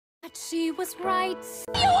But she was right.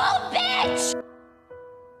 You old bitch!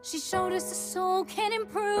 She showed us a soul can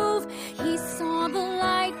improve. He saw the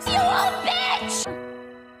light. You old bitch!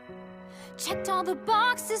 Checked all the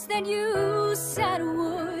boxes that you said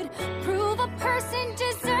would prove a person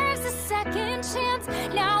deserves a second chance.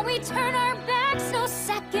 Now we turn our backs, no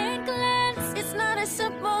second glance. It's not as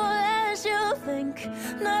simple as you think.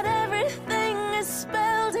 Not everything is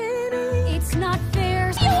spelled in ink. It's not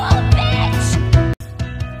fair. You old bitch!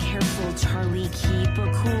 Careful, Charlie, keep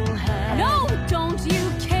a cool head. No, don't you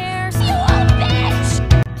care? You old bitch!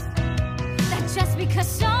 That just because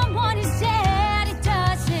someone is dead, it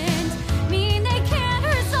doesn't mean they can't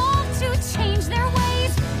resolve to change their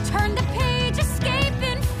ways. Turn the page, escape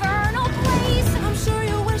infernal place. I'm sure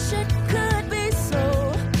you wish it could be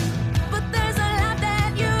so, but there's a lot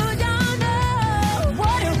that you don't know.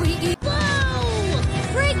 What are we? Whoa!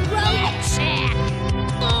 Freak roach!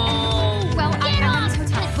 Oh! Well, I'm at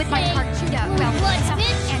this hotel with my car. Well, What's so-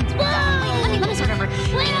 this? And Whoa! let me start over.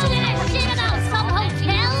 We don't give a shit about some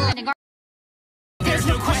hotel! There's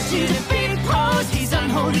no question if being posed, he's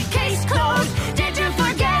unholy case closed. Did you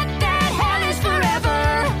forget that hell is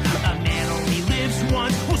forever? A man only lives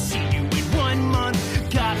once, we'll see you in 1 month.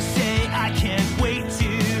 Gotta say, I can't wait to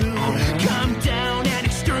come down and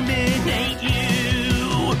exterminate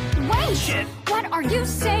you. Wait! Shit. What are you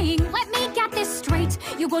saying? Let me get this straight.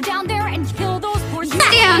 You go down there and kill those poor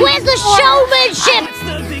Where's the showmanship? What's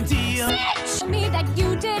the big deal? Tell me that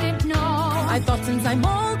you didn't know. I thought since I'm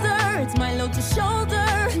older, it's my load to shoulder.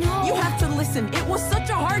 No. You have to listen, it was such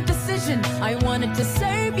a hard decision. I wanted to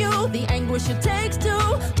save you, the anguish it takes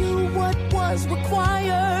to do what was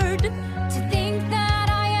required. To think that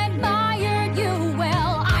I admired you,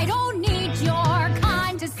 well, I don't need your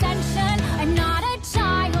condescension. I'm not a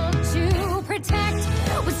child to protect.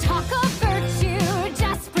 Was talk of virtue,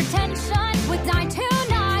 just pretension. Was I too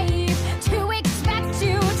naive to expect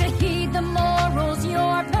you to heed the morals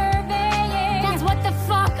you're purveying? That's what the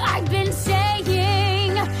fuck I've been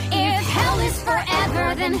saying. If hell is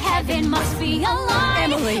forever, then heaven must be a lie.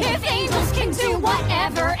 Emily. If angels can do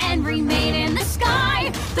whatever and remain in the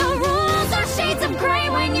sky, the rules are shades of gray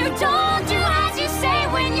when you don't do as you say,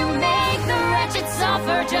 when you make the wretched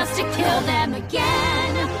suffer just to kill them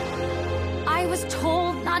again. I was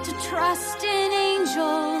told not to trust in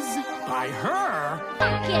angels. By her?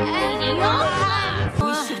 Fucking mediocre!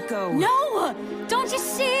 We should go. No! Don't you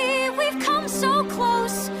see? We've come so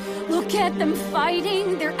close. Look at them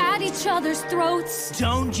fighting. They're at each other's throats.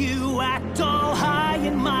 Don't you act all high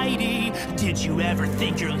and mighty. Did you ever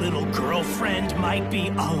think your little girlfriend might be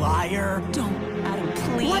a liar? Don't, Adam,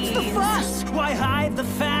 please. What's the fuss? Why hide the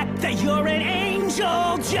fact that you're an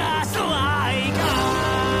angel just like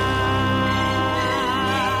I?